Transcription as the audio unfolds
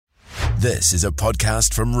This is a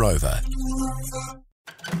podcast from Rover.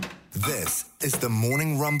 This is the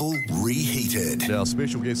Morning Rumble Reheated. Our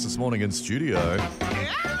special guest this morning in studio.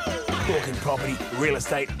 Talking property, real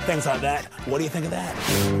estate, things like that. What do you think of that?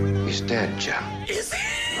 He's dead, Joe. Is he?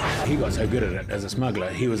 He got so good at it as a smuggler,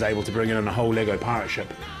 he was able to bring in a whole Lego pirate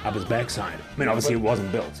ship up his backside. I mean, obviously it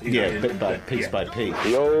wasn't built. Bit by piece by piece.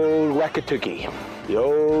 The old Wakatuki, the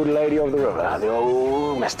old lady of the river, the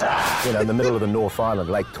old mister. You know, in the middle of the North Island,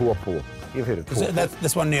 Lake Taupo. You've heard of Taupo. That's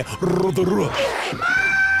this one near Rotorua.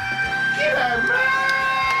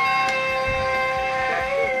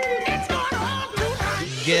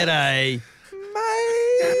 G'day.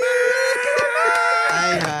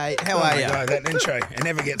 Hey, how are you? God, that intro, it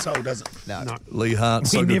never gets old, does it? No. Leigh Hart.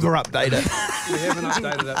 We never update it. We haven't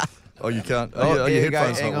updated it. Oh, you can't. Oh, your there you go.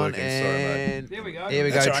 headphones Hang not on. working. Sorry, mate. And There we go. Here we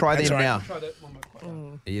go. That's all right, Try that's them all right. now. Try that one more quick.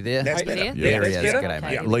 Are you there? That's better. There he is. better? G'day,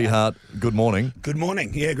 mate. Yeah. Leigh Hart, good morning. Good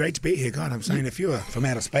morning. Yeah, great to be here. God, I'm saying if you were from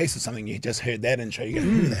outer space or something, you just heard that intro, you go,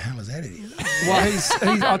 who the hell is that idiot? Well, he's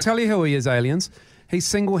I'll tell you who he is, aliens. He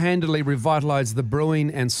single-handedly revitalised the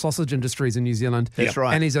brewing and sausage industries in New Zealand. That's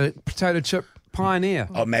right. And he's a potato chip pioneer.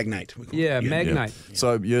 Oh, Magnate. we call it. Yeah, Magnate.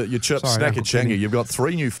 So your chips, Sorry, Snack Uncle and Changi, Kenny. you've got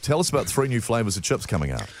three new. Tell us about three new flavours of chips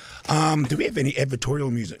coming out. Do we have any advertorial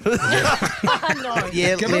music?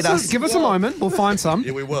 Yeah, let us. Give us a moment. We'll find some.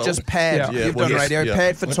 Yeah, we will. Just pad. Yeah. You've well, done yes, radio. yeah.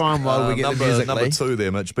 Pad for time while we get the music, number Lee. 2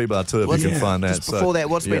 there, Mitch. B-Bar 2, if What's- you can find that. Just before that,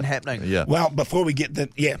 what's been happening? Yeah. Well, before we get I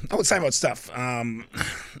would say about stuff.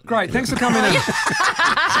 Great. Thanks for coming in.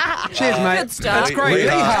 Cheers, mate. Good stuff. That's great. Leigh Leigh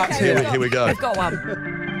Hart. Hart's Here we go. I've got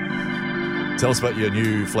one. Tell us about your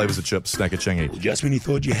new flavours of chips, Snack and Changi. Just when you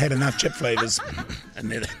thought you had enough chip flavours.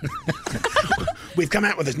 And then we've come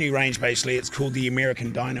out with this new range, basically. It's called the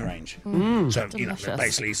American Diner range. So, delicious.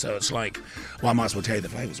 basically, so it's like, well, I might as well tell you the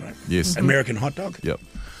flavours, right? Yes. American hot dog. Yep.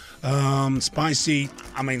 Spicy,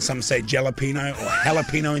 some say jalapeno or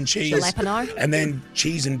jalapeno and cheese. Jalapeno. And then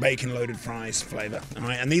cheese and bacon loaded fries flavour. All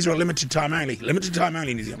right? And these are a limited time only. Limited time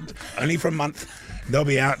only in New Zealand. Only for a month. They'll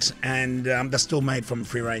be out, and they're still made from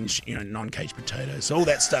free-range, non-caged potatoes. So all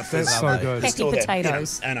that stuff That's is so good. is still Happy there,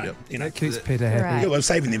 potatoes. I know. Yep. That keeps Peter happy. Right. Yeah, we're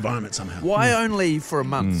saving the environment somehow. Why only for a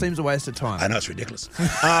month? Seems a waste of time. I know it's ridiculous.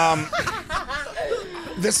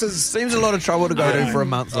 This is Seems a lot of trouble to go to for a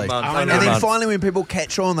month, Lee. month. I And know. then month. finally when people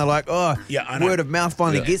catch on, they're like, oh, Yeah, I know. word of mouth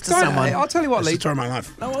finally gets to someone. I'll tell you what, It's Lee. the story of my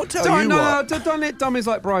life. No, I'll tell you what. Don't let dummies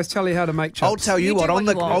like Bryce tell you how to make chips. I'll tell you You what, do on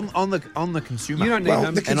what the you want. on the consumer. You don't need Well,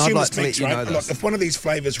 him. the And I'd consumer like to let speaks, you know right? this. Look, if one of these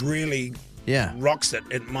flavours really Yeah. rocks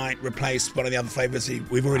it might replace one of the other flavours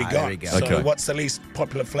we've already there got. we go. So Okay. what's the least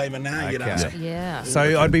popular flavour now? You know? Okay. Yeah. So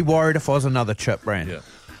I'd be worried if I was another chip brand. Yeah.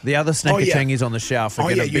 The other Oh, yeah. snackachangies on the shelf are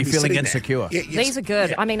going to you'd be feeling sitting there. insecure. Yeah, These are good.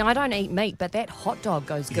 yeah. I mean, I don't eat meat, but that hot dog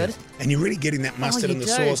goes good. And you're really getting that mustard you and the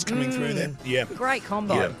do. sauce coming through there. Yeah. Great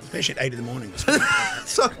combo. Yeah, especially at 8 in the morning.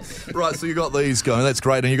 So you got these going. That's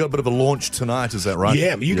great. And you got a bit of a launch tonight, is that right?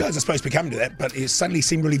 Yeah, well, you guys are supposed to be coming to that, but it suddenly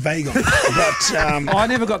seemed really vague on it. But Oh, I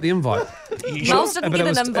never got the invite. you sure? Miles didn't But get it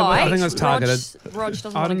was- an invite. I think it was targeted. Rog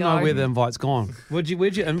doesn't I want to don't go. know where the invite's gone. Where'd you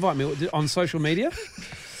invite me? On social media?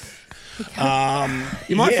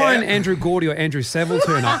 You might yeah. find Andrew Gordy or Andrew Saville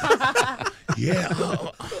turn up. Yeah,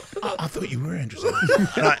 I thought you were interested.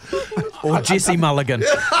 Right. Or Jesse Mulligan.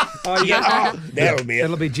 Yeah, that'll be it.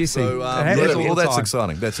 It'll be Jesse. So, It happens all the that's time.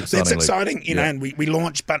 exciting. That's exciting. That's Lee. exciting, Yeah. and we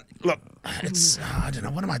launched, but look, it's, I don't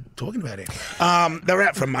know, what am I talking about here? They're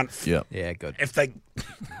out for a month. Yeah. Yeah, good. If they,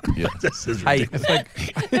 Yeah. this is Hey, ridiculous.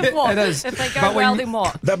 If what? It is. If they go But when well, you- then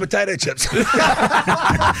what? The potato chips.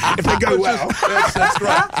 If they go well, That's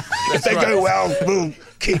great. if they go well, we'll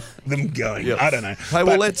keep them going. Yeah. I don't know. Hey,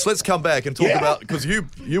 well, But, let's come back and talk Yeah. about, because you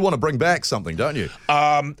want to bring back something, don't you?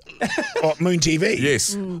 Moon TV.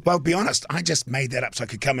 Yes. Well, to be honest, I just made that up so I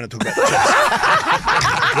could come in and talk about the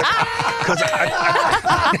chips. Because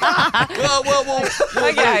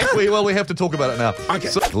Well, we have to talk about it now. Okay.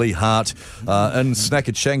 So, Leigh Hart and Snack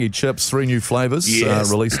and Changi chips, 3 new flavours Yes.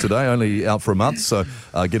 released today, only out for a month. So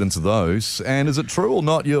get into those. And is it true or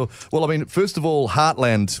not? First of all,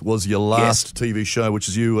 Heartland was your last TV show, which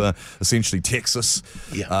is you essentially Texas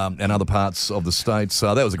and other parts of the states.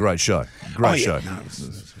 That was a great show. Great show. No,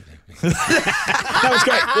 that was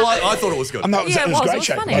great. Well, I thought it was good. No, it was Yeah, a it was. great It was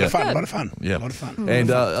show. funny. A lot It of fun. was A lot of fun. Yeah. A lot of fun.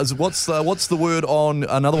 And what's the word on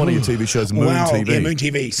another one of your TV shows, Moon TV? Yeah, Moon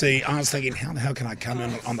TV. See, I was thinking, how the hell can I come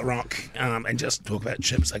in on the rock and just talk about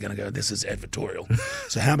chips? They're going to go, this is advertorial.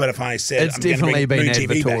 So how about if I said, It's I'm going to definitely bring been Moon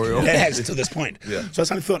TV back? advertorial. It has to this point. Yeah. So I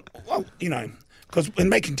suddenly thought, well, because when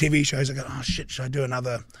making TV shows, I go, oh shit, should I do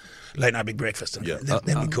another Late Night Big Breakfast? And Yeah. that'd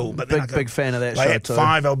be cool. But then I go, Big fan of that like, show at too.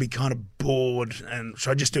 5, I'll be kind of bored. And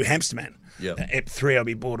should I just do Hamster Man? Yeah. At 3, I'll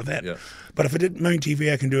be bored of that. Yeah. But if I did Moon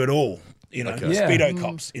TV, I can do it all. you know, Okay. Yeah. Speedo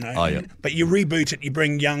cops, you know. Oh, yeah. But you reboot it, you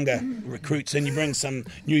bring younger recruits in, you bring some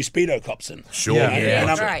new Speedo cops in. Sure. Yeah.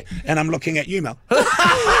 And, I'm, Right. and I'm looking at you, Mel. I'm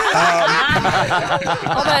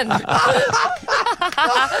in.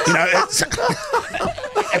 You know,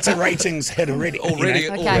 it's a ratings hit already. you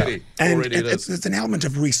know? Okay. And it is. it's an element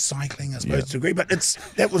of recycling, I suppose, to a degree. But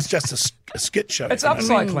that was just a skit show. It's you know?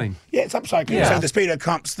 upcycling. Yeah, it's upcycling. Yeah. So the Speedo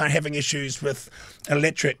cops, they're having issues with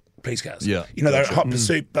electric police cars. Yeah, You know, they're gotcha. hot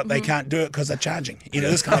pursuit, but they can't do it because they're charging. You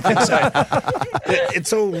know, this kind of thing. So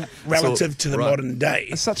it's all relative to the right. modern day.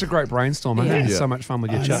 It's such a great brainstorm. I Yeah. had Yeah. so much fun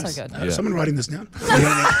with your chips. So good. Yeah. Someone writing this down? You know what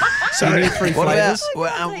I mean? So, You need 3 What about,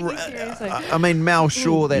 flavours. I mean, Mal,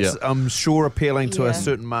 sure, that's, Yeah. I'm sure, appealing to Yeah. a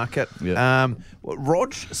certain market. Yeah.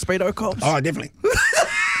 Rog, Speedo Cops? oh, definitely.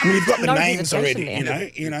 I mean, you've got the No names already.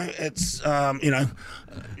 hesitation You know, it's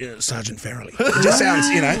Sergeant Farrelly. It just sounds,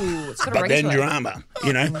 got a but ring then to it. drama.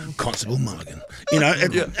 You know, Constable Mulligan. You know,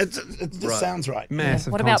 it just sounds right.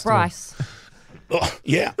 Massive. What about constable. Bryce? Oh,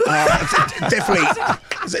 yeah, definitely.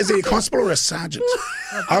 Is he a constable or a sergeant?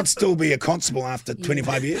 I'd still be a constable after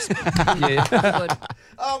 25 years. Yeah. Good.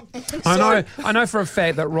 I know for a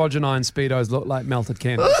fact that Roger 9 Speedos look like melted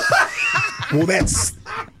candles. Well, that's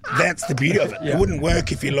the beauty of it. Yeah. It wouldn't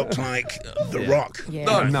work if you looked like The Rock.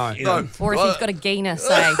 Yeah. No. You know? Or if you've got a Guinness,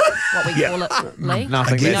 say, what we call it, Leigh.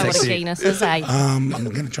 Nothing You that know what a sexy. Guinness is, eh? I'm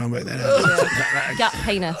going to try and work that out. Gut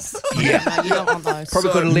penis. Yeah. No, you don't want those.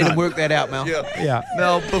 Probably could have let no. him work that out, Mal. Yeah.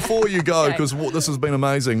 Now, before you go, Okay. because this has been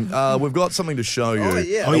amazing, we've got something to show you. Oh,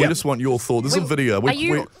 yeah. And we yeah. just want your thought. This is a Wait, video. are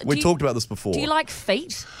you- We do you- talked about this before. Do you like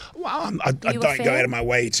feet? Well, I you don't a go fan? out of my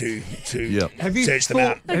way to Yeah. Have you search them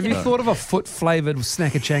out. thought of a foot flavoured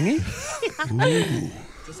snackachangi?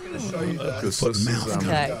 Foot and mouth.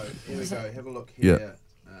 Okay. Here we go. Have a look Yeah. here.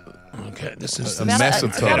 Okay, this is A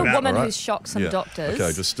massive about toe. a woman Right. who's shocked some Yeah. doctors.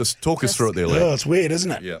 Okay, just talk us through it there, Leigh. Oh, it's weird,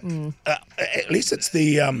 isn't it? Yeah. At least it's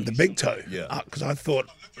the big toe. Yeah. Because I thought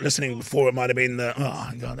listening before it might have been the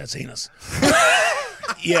God, that's heinous.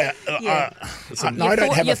 Yeah. No, I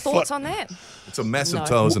don't have your a thoughts foot. on that? It's a massive No.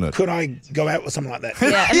 toe, isn't it? Could I go out with something like that?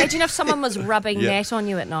 Yeah. Imagine if someone was rubbing Yeah. that on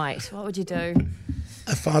you at night. What would you do?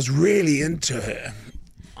 If I was really into her,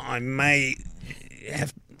 I may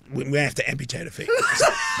have. We may have to amputate her feet.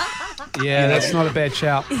 Yeah, that's not a bad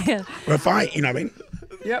shout. Or if I, you know what I mean?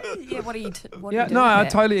 Yep. Yeah. What do you? What Yeah, do you do no, with I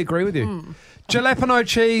that? totally agree with you. Jalapeno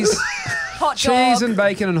cheese, Hot cheese dog. and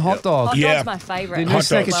bacon and hot dog. Hot Yeah. dog's my favourite. The new Hot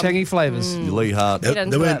dogs. snackachangi flavours. Leigh Hart. Get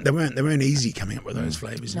into it. They weren't easy coming up with those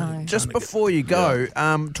flavours. No. Just before you go,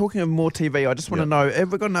 talking of more TV, I just want to know,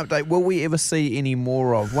 have we got an update? Will we ever see any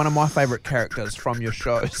more of one of my favourite characters from your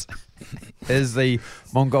shows? Is the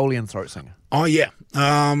Mongolian throat singer. Oh yeah.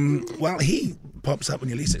 Well, he pops up when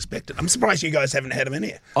you least expect it. I'm surprised you guys haven't had him in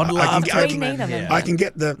here. I'd love to. I We can, need him in. I can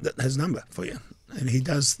get his number for you, and he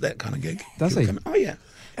does that kind of gig. Does He'll he? come in. Oh yeah.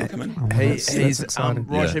 He'll come in. That's He's exciting.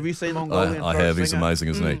 Raj, Yeah. have you seen Mongolian I throat have. He's singer? amazing,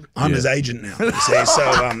 isn't he? I'm Yeah. his agent now. You see,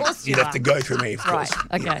 so course you'd you have to are. go through me, of course.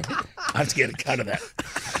 Right. Okay. I have to get a cut of that.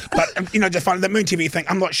 But just find the Moon TV thing.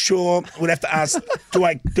 I'm not sure. We'd have to ask. Do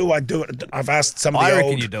I do it? I've asked some of the I reckon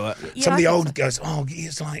old. you do it. Yeah, Some of I the think old so. goes. Oh,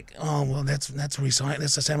 it's like. Oh well, that's recycling.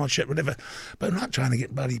 That's the same old shit, whatever. But I'm not trying to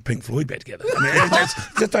get bloody Pink Floyd back together. I mean,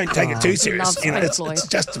 just don't take it too serious. loves You know, Pink Floyd. it's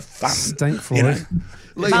just a fun. Stink You know? Floyd.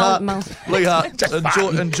 Leigh Mal- Hart, Mal- Lee Hart,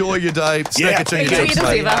 enjoy your day. Yeah. Snackachangi Enjoy chips, your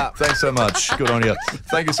mate. fever. Thanks so much. Good on you.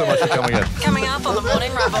 Thank you so much for coming in. Coming up on the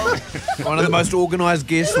Morning Rumble. One of the most organised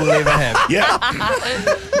guests we'll ever have. Yeah.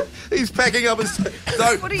 He's packing up his. No,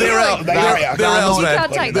 What are you they're doing? out. They are out. They're No, out, you man.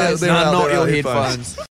 can't take They're those. out. No, not They're your out. headphones.